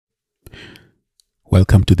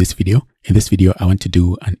Welcome to this video. In this video, I want to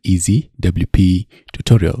do an EasyWP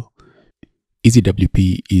tutorial.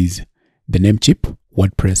 EasyWP is the Namecheap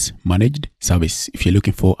WordPress managed service. If you're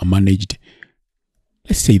looking for a managed,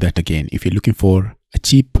 let's say that again. If you're looking for a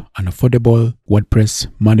cheap and affordable WordPress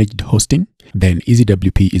managed hosting, then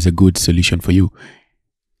EasyWP is a good solution for you.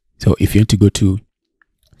 So if you want to go to,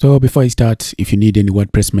 before I start, if you need any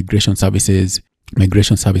WordPress migration services,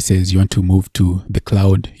 you want to move to the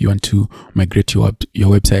cloud, you want to migrate your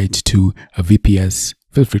website to a VPS,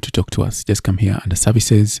 feel free to talk to us. Just come here under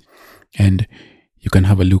services and you can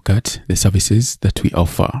have a look at the services that we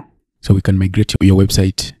offer. So we can migrate your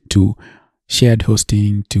website to shared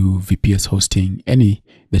hosting, to VPS hosting, any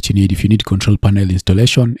that you need. If you need control panel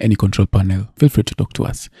installation, any control panel, feel free to talk to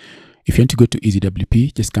us. If you want to go to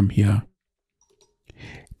EasyWP, just come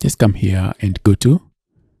here and go to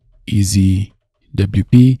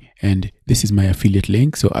EasyWP, and this is my affiliate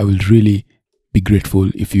link, so I will really be grateful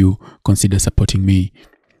if you consider supporting me.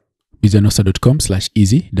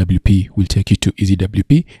 Bizanosa.com/EasyWP will take you to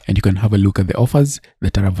EasyWP, and you can have a look at the offers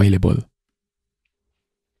that are available.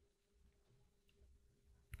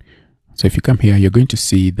 So if you come here, you're going to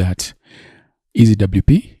see that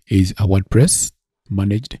EasyWP is a WordPress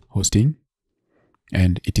managed hosting,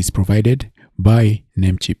 and it is provided by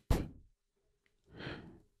Namecheap.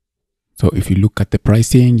 So if you look at the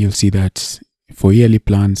pricing, you'll see that for yearly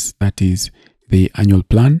plans, that is the annual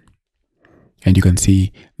plan. And you can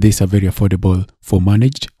see these are very affordable for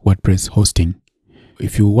managed WordPress hosting.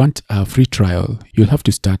 If you want a free trial, you'll have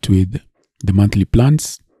to start with the monthly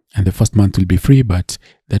plans, and the first month will be free, but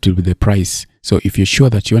that will be the price. So if you're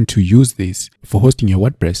sure that you want to use this for hosting your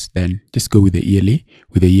WordPress, then just go with the yearly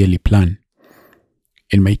plan.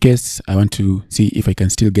 In my case, I want to see if I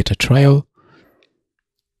can still get a trial,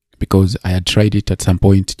 because I had tried it at some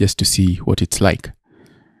point just to see what it's like.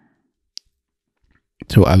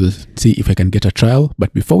 So I will see if I can get a trial.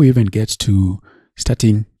 But before we even get to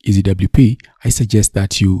starting EasyWP, I suggest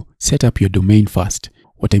that you set up your domain first.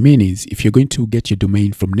 What I mean is, if you're going to get your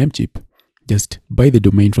domain from Namecheap, just buy the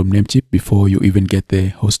domain from Namecheap before you even get the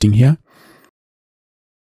hosting here.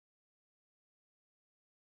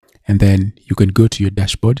 And then you can go to your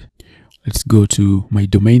dashboard. Let's go to my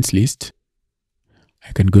domains list.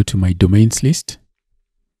 I can go to my domains list.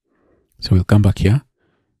 So we'll come back here,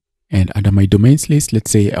 and under my domains list, let's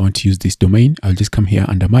say I want to use this domain. I'll just come here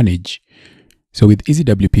under manage. So with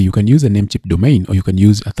EasyWP, you can use a Namecheap domain, or you can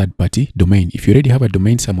use a third-party domain. If you already have a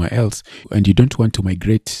domain somewhere else and you don't want to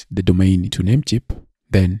migrate the domain to Namecheap,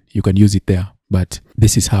 then you can use it there. But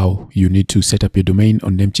this is how you need to set up your domain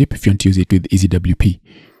on Namecheap if you want to use it with EasyWP.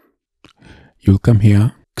 You'll come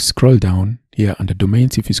here, scroll down here under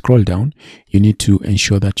domains. If you scroll down, you need to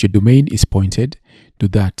ensure that your domain is pointed to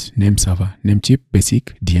that name server, Namecheap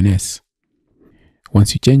Basic DNS.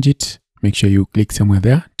 Once you change it, make sure you click somewhere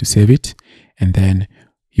there to save it, and then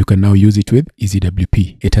you can now use it with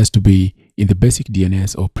EasyWP. It has to be in the basic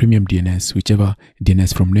DNS or premium DNS, whichever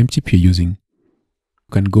DNS from Namecheap you're using.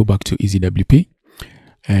 You can go back to EasyWP,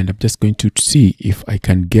 and I'm just going to see if I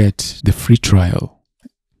can get the free trial.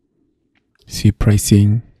 See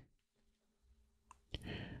pricing,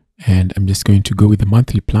 and I'm just going to go with the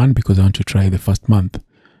monthly plan because I want to try the first month.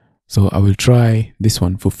 So I will try this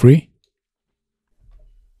one for free.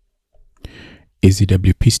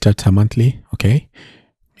 EasyWP starter monthly. Okay,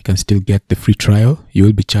 you can still get the free trial. You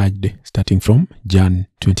will be charged starting from Jan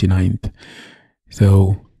 29th.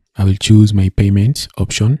 So I will choose my payment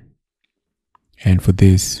option, and for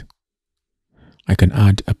this I can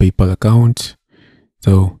add a PayPal account.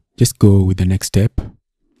 So just go with the next step.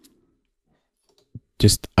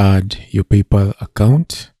 Just add your PayPal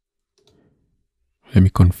account. Let me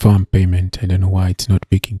confirm payment. I don't know why it's not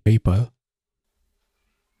picking PayPal.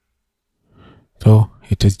 So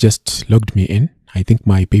it has just logged me in. I think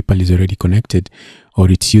my PayPal is already connected,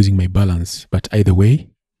 or it's using my balance. But either way,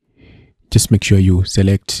 just make sure you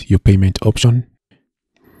select your payment option.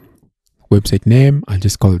 Website name, I'll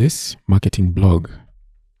just call this marketing blog.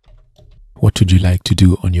 What would you like to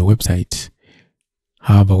do on your website?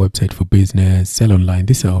 Have a website for business, sell online.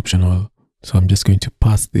 These are optional. So I'm just going to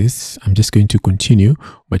pass this. I'm just going to continue,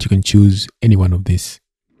 but you can choose any one of these.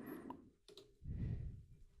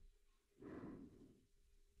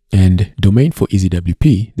 And domain for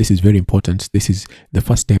EasyWP, this is very important. This is the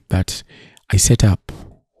first step that I set up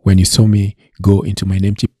when you saw me go into my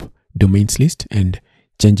Namecheap domains list and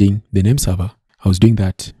changing the name server. I was doing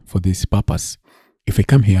that for this purpose. if I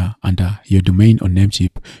come here under your domain on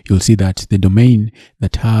Namecheap, you'll see that the domain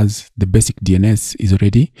that has the basic DNS is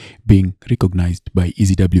already being recognized by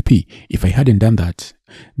EasyWP. If I hadn't done that,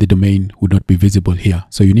 the domain would not be visible here.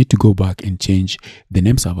 So you need to go back and change the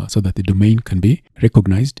name server so that the domain can be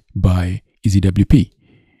recognized by EasyWP.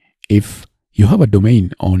 If you have a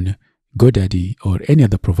domain on GoDaddy or any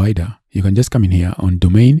other provider, you can just come in here on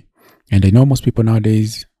domain. And I know most people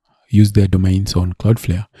nowadays use their domains on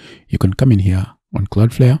Cloudflare. You can come in here on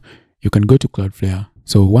Cloudflare. You can go to Cloudflare.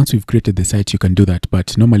 So once we've created the site, you can do that.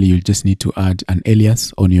 But normally you'll just need to add an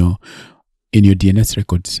alias in your DNS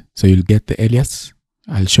records. So you'll get the alias.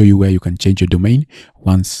 I'll show you where you can change your domain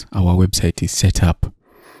once our website is set up.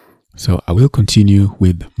 So I will continue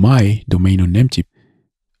with my domain on Namecheap.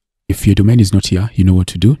 If your domain is not here, you know what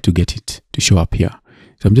to do to get it to show up here.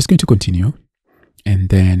 So I'm just going to continue, and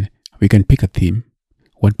then we can pick a theme,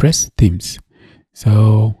 WordPress themes.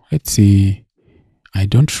 So let's see, I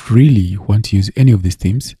don't really want to use any of these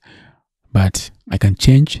themes, but I can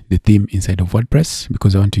change the theme inside of WordPress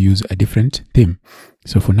because I want to use a different theme.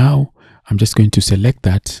 So for now, I'm just going to select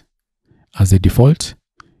that as a default,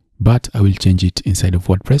 but I will change it inside of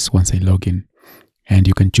WordPress once I log in. And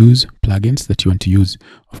you can choose plugins that you want to use.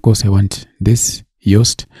 Of course, I want this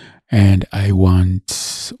Yoast, and I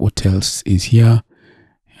want, what else is here?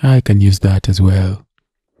 I can use that as well.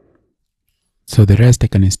 So the rest I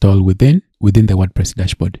can install within the WordPress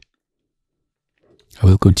dashboard. I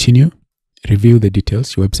will continue. Review the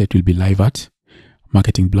details. Your website will be live at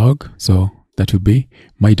marketing blog. So that will be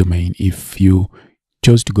my domain. If you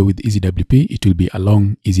chose to go with EasyWP, it will be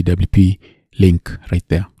along EasyWP link right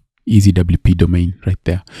there. EasyWP domain right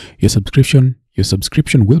there. Your subscription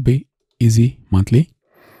will be Easy monthly.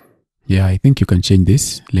 Yeah, I think you can change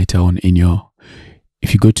this later on in your,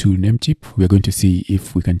 if you go to Namecheap, we're going to see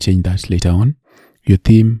if we can change that later on. Your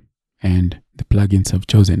theme and the plugins I've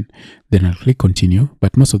chosen, then I'll click continue,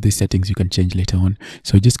 but most of these settings you can change later on.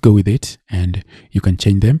 So just go with it and you can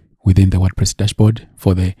change them within the WordPress dashboard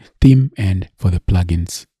for the theme and for the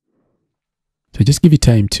plugins. So just give it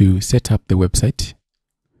time to set up the website.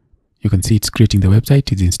 You can see it's creating the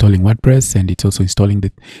website, it's installing WordPress, and it's also installing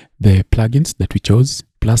the plugins that we chose,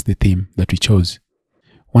 plus the theme that we chose.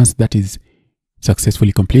 Once that is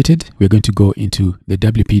successfully completed, we're going to go into the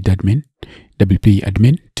WP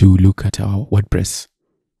admin to look at our WordPress.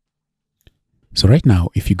 So right now,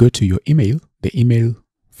 if you go to your email, the email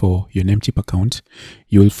for your Namecheap account,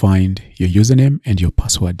 you will find your username and your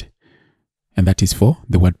password. And that is for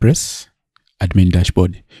the WordPress admin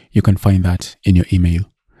dashboard. You can find that in your email.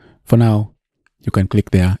 For now, you can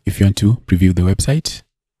click there if you want to preview the website.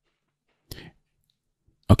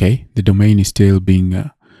 Okay, the domain is still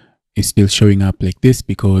showing up like this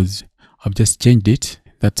because I've just changed it.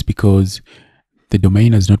 That's because the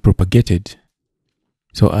domain has not propagated.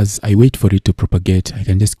 So as I wait for it to propagate, I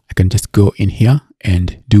can just go in here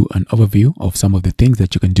and do an overview of some of the things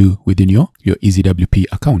that you can do within your EasyWP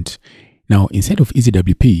account. Now, inside of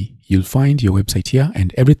EasyWP, you'll find your website here,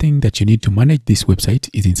 and everything that you need to manage this website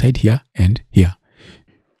is inside here and here.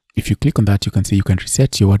 If you click on that, you can see you can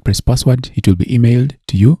reset your WordPress password. It will be emailed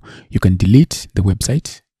to you. You can delete the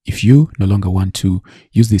website. If you no longer want to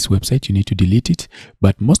use this website, you need to delete it.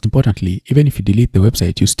 But most importantly, even if you delete the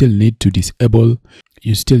website, you still need to disable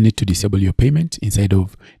your payment inside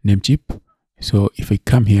of Namecheap. So if I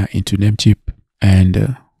come here into Namecheap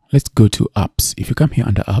and let's go to apps. If you come here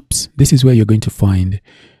under apps, this is where you're going to find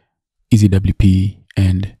EasyWP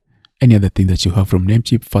and any other thing that you have from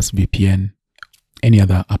Namecheap, FastVPN, any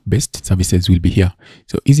other app-based services will be here.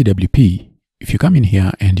 So EasyWP, if you come in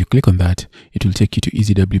here and you click on that, it will take you to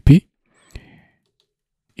EasyWP.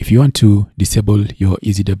 If you want to disable your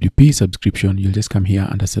EasyWP subscription, you'll just come here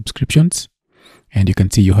under subscriptions and you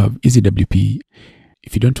can see you have EasyWP.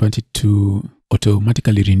 If you don't want it to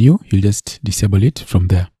automatically renew, you'll just disable it from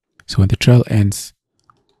there. So when the trial ends,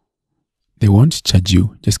 they won't charge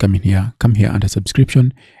you. Just come here under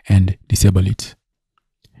subscription and disable it.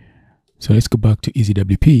 So let's go back to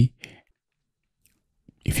EasyWP.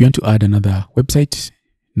 If you want to add another website,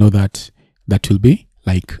 know that that will be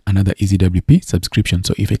like another EasyWP subscription.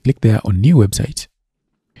 So if I click there on new website,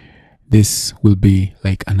 this will be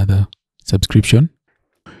like another subscription.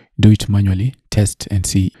 Do it manually, test and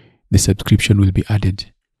see the subscription will be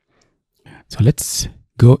added. So let's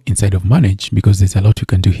go inside of manage because there's a lot you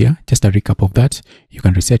can do here. Just a recap of that. You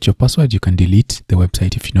can reset your password. You can delete the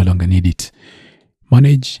website if you no longer need it.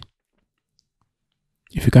 Manage.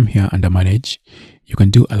 If you come here under manage, you can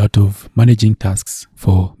do a lot of managing tasks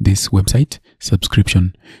for this website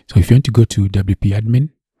subscription. So if you want to go to WP admin,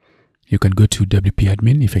 you can go to WP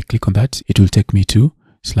admin. If I click on that, it will take me to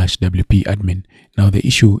wp admin. Now the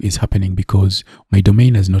issue is happening because my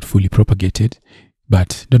domain has not fully propagated,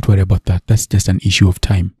 but don't worry about that. That's just an issue of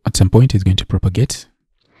time. At some point it's going to propagate.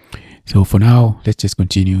 So for now, let's just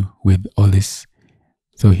continue with all this.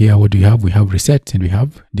 So here, what do we have? We have reset and we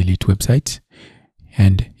have delete website.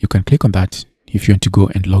 And you can click on that if you want to go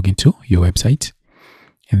and log into your website.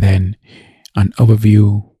 And then an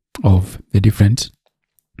overview of the different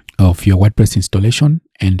of your WordPress installation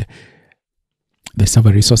and the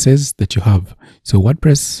server resources that you have. So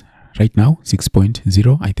WordPress right now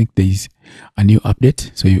 6.0, I think there is a new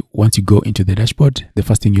update. So once you go into the dashboard, the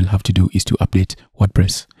first thing you'll have to do is to update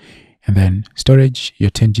WordPress. And then storage, your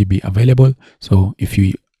 10 GB available. So if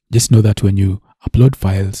you just know that when you upload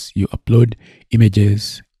files, you upload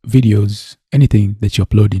images, videos, anything that you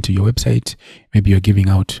upload into your website, maybe you're giving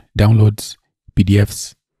out downloads,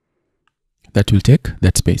 PDFs, that will take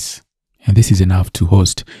that space. And this is enough to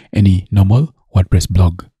host any normal WordPress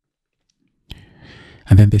blog.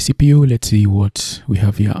 And then the CPU, let's see what we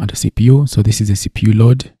have here under CPU. So this is a CPU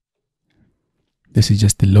load. This is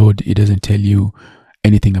just the load. It doesn't tell you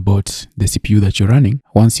anything about the CPU that you're running.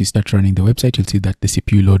 Once you start running the website, you'll see that the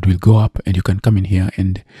CPU load will go up, and you can come in here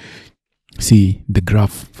and see the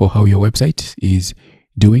graph for how your website is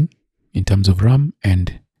doing in terms of RAM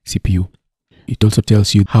and CPU. It also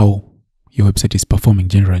tells you how your website is performing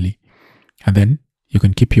generally. And then you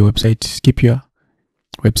can keep your website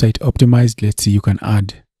optimized. Let's see, you can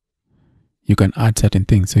add certain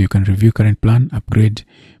things. So you can review current plan, upgrade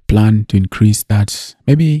plan to increase that.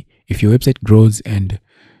 Maybe if your website grows and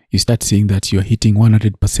you start seeing that you're hitting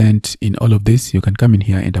 100% in all of this, you can come in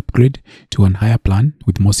here and upgrade to a higher plan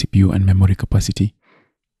with more CPU and memory capacity.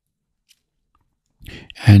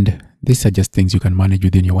 And these are just things you can manage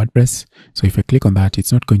within your WordPress. So if I click on that,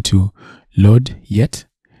 it's not going to load yet,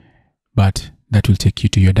 but that will take you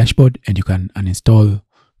to your dashboard, and you can uninstall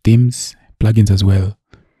themes, plugins as well.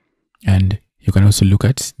 And you can also look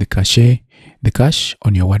at the cache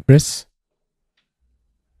on your WordPress.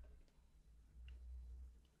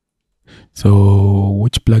 So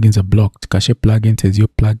which plugins are blocked? Cache plugins,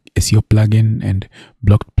 SEO plugin, and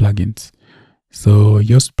blocked plugins. So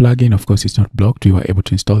Yoast plugin, of course, is not blocked. We were able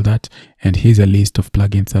to install that. And here's a list of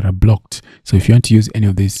plugins that are blocked. So if you want to use any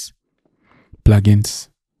of these plugins,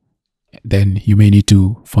 then you may need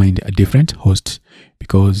to find a different host,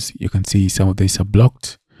 because you can see some of these are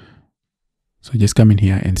blocked. So just come in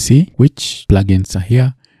here and see which plugins are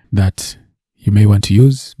here that you may want to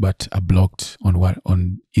use but are blocked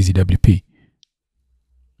on EasyWP.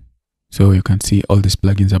 So you can see all these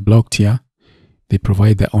plugins are blocked here. They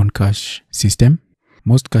provide their own cache system.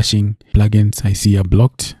 Most caching plugins I see are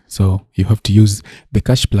blocked, so you have to use the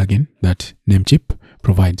cache plugin that Namecheap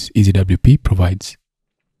provides, EasyWP provides.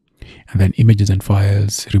 And then images and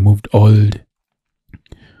files, removed old.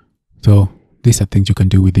 So these are things you can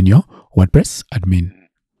do within your WordPress admin.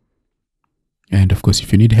 And of course,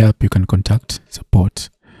 if you need help, you can contact support.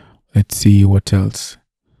 Let's see what else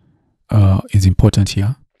is important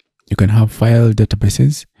here. You can have file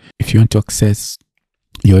databases. If you want to access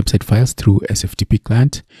your website files through SFTP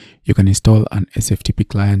client, you can install an SFTP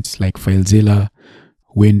client like FileZilla,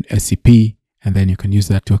 WinSCP, and then you can use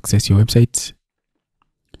that to access your website.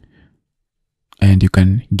 And you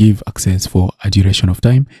can give access for a duration of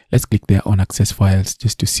time. Let's click there on access files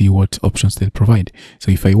just to see what options they'll provide.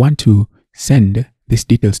 So if I want to send these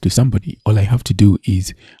details to somebody, all I have to do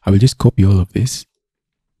is I will just copy all of this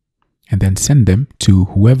and then send them to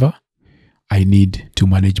whoever I need to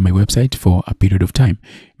manage my website for a period of time.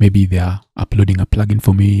 Maybe they are uploading a plugin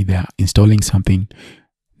for me, they are installing something,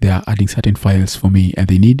 they are adding certain files for me, and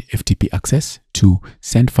they need FTP access to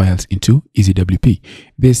send files into EasyWP.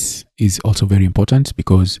 This is also very important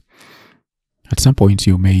because at some point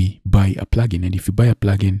you may buy a plugin, and if you buy a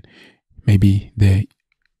plugin, maybe the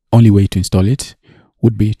only way to install it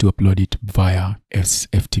would be to upload it via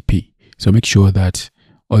SFTP. So make sure that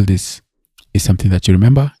all this is something that you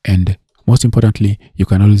remember, and most importantly, you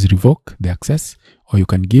can always revoke the access, or you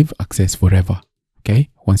can give access forever. Okay,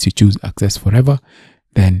 once you choose access forever,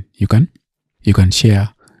 then you can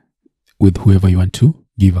share with whoever you want to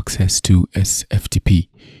give access to SFTP.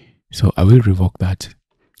 So I will revoke that.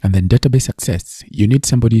 And then database access. You need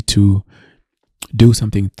somebody to do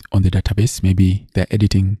something on the database. Maybe they're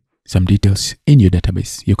editing some details in your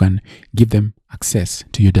database. You can give them access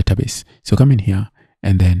to your database. So come in here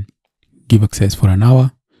and then give access for an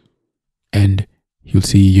hour, and you'll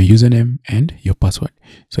see your username and your password.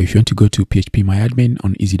 So if you want to go to PHP My Admin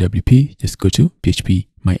on EasyWP, just go to PHP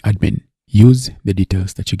My Admin. Use the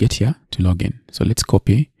details that you get here to log in. So let's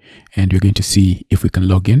copy, and we're going to see if we can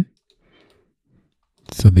log in.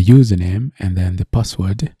 So the username and then the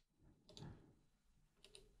password,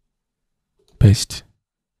 paste,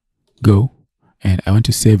 go. And I want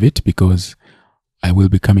to save it because I will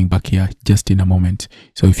be coming back here just in a moment.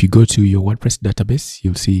 So if you go to your WordPress database,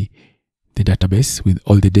 you'll see the database with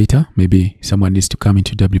all the data. Maybe someone needs to come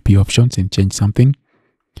into WP options and change something.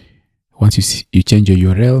 Once you change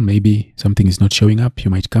your URL, maybe something is not showing up,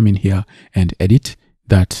 you might come in here and edit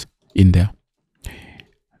that in there.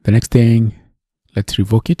 The next thing, let's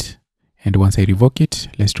revoke it. And once I revoke it,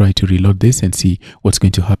 let's try to reload this and see what's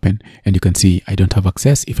going to happen. And you can see I don't have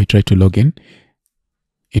access. If I try to log in,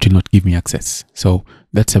 it will not give me access. So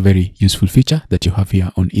that's a very useful feature that you have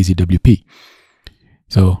here on EasyWP.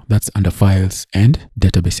 So that's under files and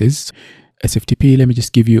databases. SFTP, let me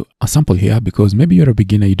just give you a sample here because maybe you're a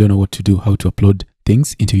beginner, you don't know what to do, how to upload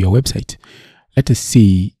things into your website. Let us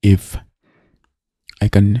see if I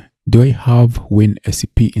can, do I have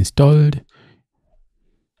WinSCP installed?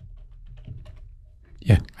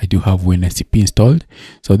 Yeah, I do have WinSCP installed.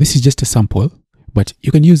 So this is just a sample, but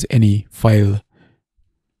you can use any file.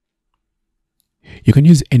 You can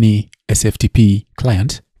use any SFTP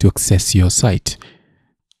client to access your site.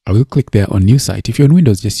 I will click there on new site. If you're on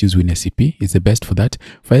Windows, just use WinSCP. It's the best for that.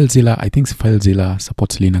 FileZilla, I think FileZilla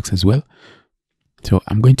supports Linux as well. So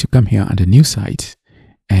I'm going to come here under new site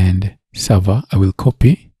and server. I will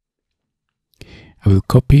copy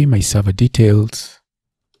my server details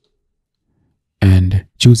and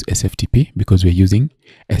choose SFTP because we're using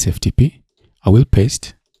SFTP. I will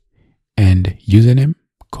paste and username,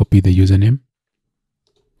 copy the username,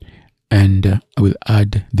 and I will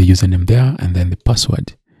add the username there and then the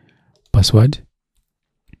password,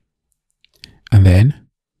 and then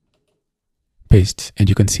paste. And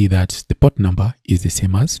you can see that the port number is the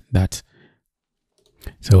same as that.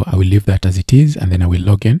 So I will leave that as it is, and then I will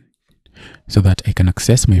log in so that I can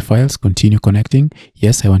access my files, continue connecting.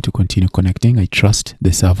 Yes, I want to continue connecting. I trust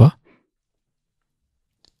the server.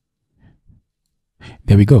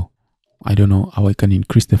 There we go. I don't know how I can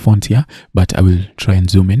increase the font here, but I will try and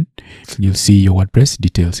zoom in. You'll see your WordPress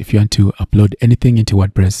details. If you want to upload anything into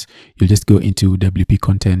WordPress, you'll just go into WP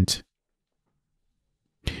content.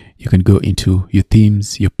 You can go into your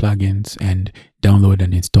themes, your plugins, and download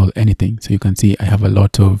and install anything. So you can see I have a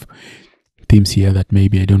lot of themes here that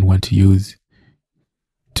maybe I don't want to use.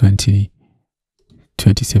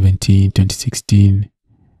 2017, 2016.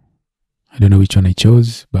 I don't know which one I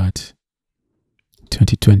chose, but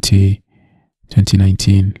 2020,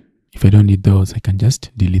 2019. If I don't need those, I can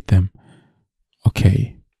just delete them.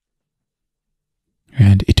 Okay.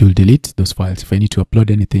 And it will delete those files. If I need to upload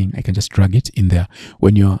anything, I can just drag it in there.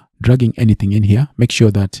 When you're dragging anything in here, make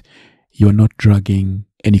sure that you're not dragging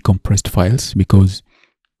any compressed files because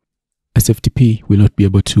SFTP will not be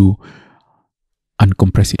able to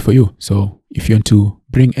uncompress it for you. So if you want to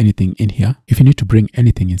bring anything in here, if you need to bring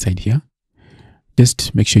anything inside here,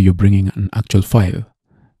 just make sure you're bringing an actual file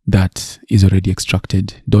that is already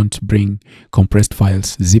extracted. Don't bring compressed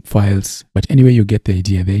files, zip files, but anyway, you get the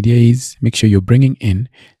idea. The idea is make sure you're bringing in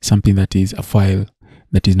something that is a file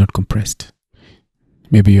that is not compressed.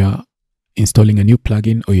 Maybe you're installing a new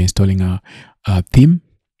plugin or you're installing a theme,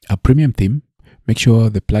 a premium theme. Make sure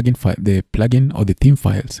the plugin or the theme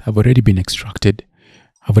files have already been extracted,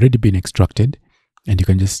 and you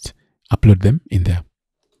can just upload them in there.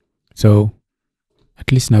 So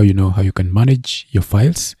at least now you know how you can manage your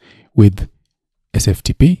files with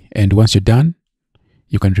SFTP. And once you're done,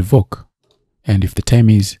 you can revoke. And if the time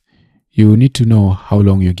is, you need to know how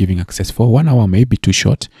long you're giving access for. 1 hour may be too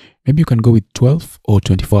short. Maybe you can go with 12 or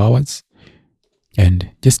 24 hours and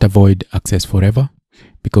just avoid access forever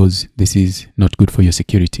because this is not good for your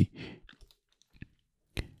security.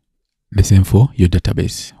 The same for your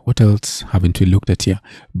database. What else haven't we looked at here?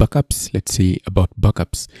 Backups. Let's see about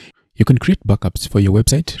backups. You can create backups for your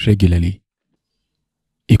website regularly.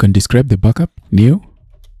 You can describe the backup, new,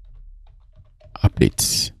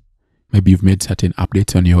 updates. Maybe you've made certain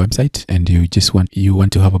updates on your website and you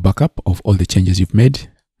want to have a backup of all the changes you've made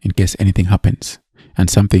in case anything happens. And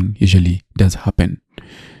something usually does happen.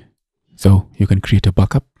 So you can create a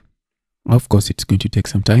backup. Of course, it's going to take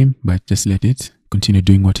some time, but just let it continue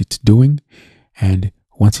doing what it's doing. And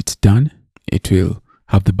once it's done, it will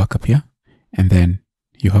have the backup here. And then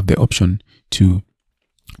you have the option to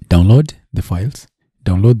download the files,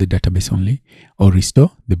 download the database only, or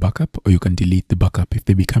restore the backup, or you can delete the backup if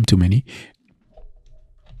they become too many.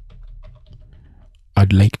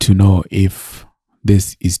 I'd like to know if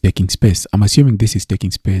this is taking space. I'm assuming this is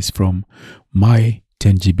taking space from my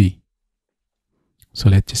 10 GB. So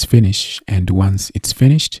let's just finish. And once it's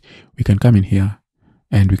finished, we can come in here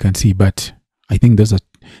and we can see, but I think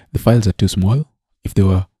the files are too small. if they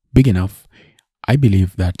were big enough, I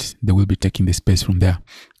believe that they will be taking the space from there.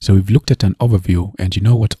 So we've looked at an overview, and you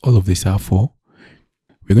know what all of these are for.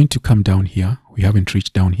 We're going to come down here. We haven't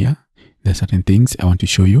reached down here. There are certain things I want to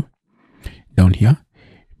show you down here,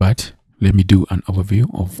 but let me do an overview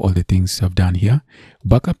of all the things I've done here.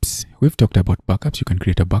 Backups. We've talked about backups. You can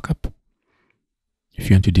create a backup. If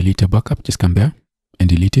you want to delete a backup, just come there and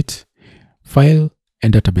delete it. File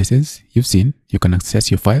and databases. You've seen you can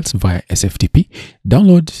access your files via SFTP.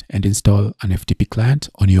 Download and install an FTP client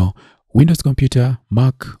on your Windows computer,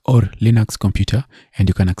 Mac, or Linux computer, and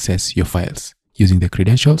you can access your files using the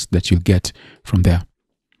credentials that you'll get from there.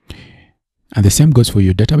 And the same goes for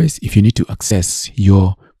your database. If you need to access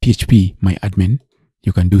your PHP My Admin,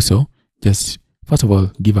 you can do so. Just first of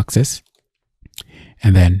all, give access,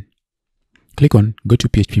 and then click on go to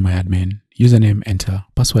PHP My Admin, username, enter,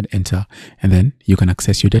 password, enter, and then you can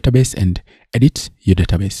access your database and edit your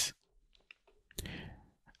database.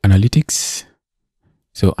 Analytics.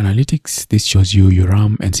 So analytics, this shows you your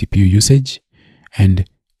RAM and CPU usage. And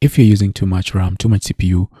if you're using too much RAM, too much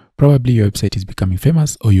CPU, probably your website is becoming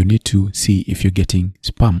famous, or you need to see if you're getting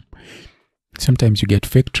spam. Sometimes you get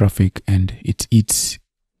fake traffic and it eats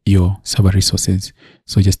your server resources.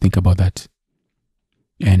 So just think about that.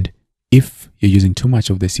 And if you're using too much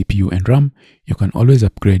of the CPU and RAM, you can always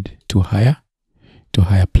upgrade to a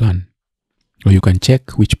higher plan. Or you can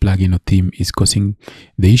check which plugin or theme is causing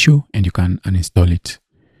the issue and you can uninstall it.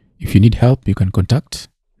 If you need help, you can contact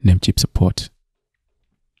Namecheap support.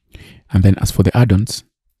 And then as for the add-ons,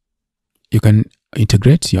 you can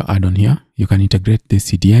integrate your add-on here. You can integrate the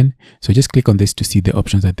CDN. So just click on this to see the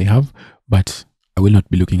options that they have, but I will not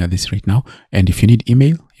be looking at this right now. And if you need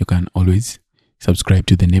email, you can always subscribe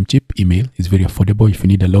to the Namecheap email. It's very affordable. If you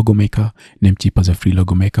need a logo maker, Namecheap has a free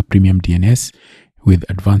logo maker, premium DNS with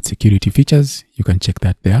advanced security features. You can check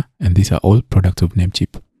that there. And these are all products of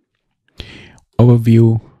Namecheap.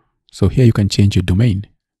 Overview. So here you can change your domain.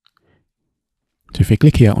 So if I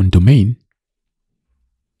click here on domain,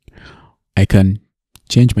 I can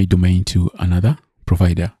change my domain to another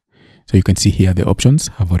provider. So you can see here the options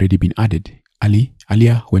have already been added.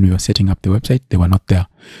 Earlier, when we were setting up the website, they were not there.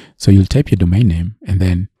 So you'll type your domain name and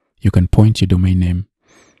then you can point your domain name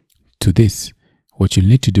to this. What you'll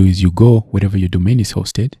need to do is you go wherever your domain is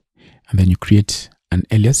hosted and then you create an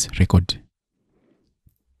alias record.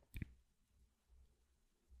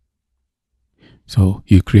 So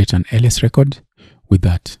you create an alias record with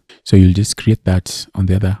that. So you'll just create that on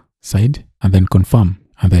the other side and then confirm,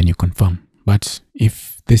 and then you confirm. But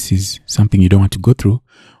if this is something you don't want to go through,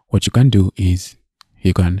 what you can do is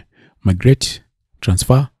you can migrate,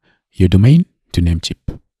 transfer your domain to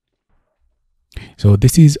Namecheap. So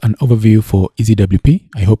this is an overview for EasyWP.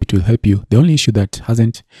 I hope it will help you. The only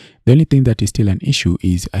thing that is still an issue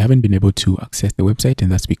is I haven't been able to access the website,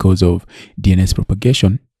 and that's because of DNS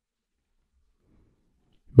propagation.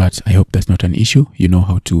 But I hope that's not an issue. You know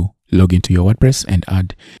how to log into your WordPress and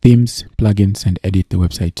add themes, plugins, and edit the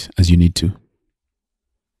website as you need to.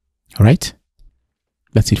 All right.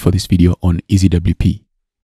 That's it for this video on EasyWP.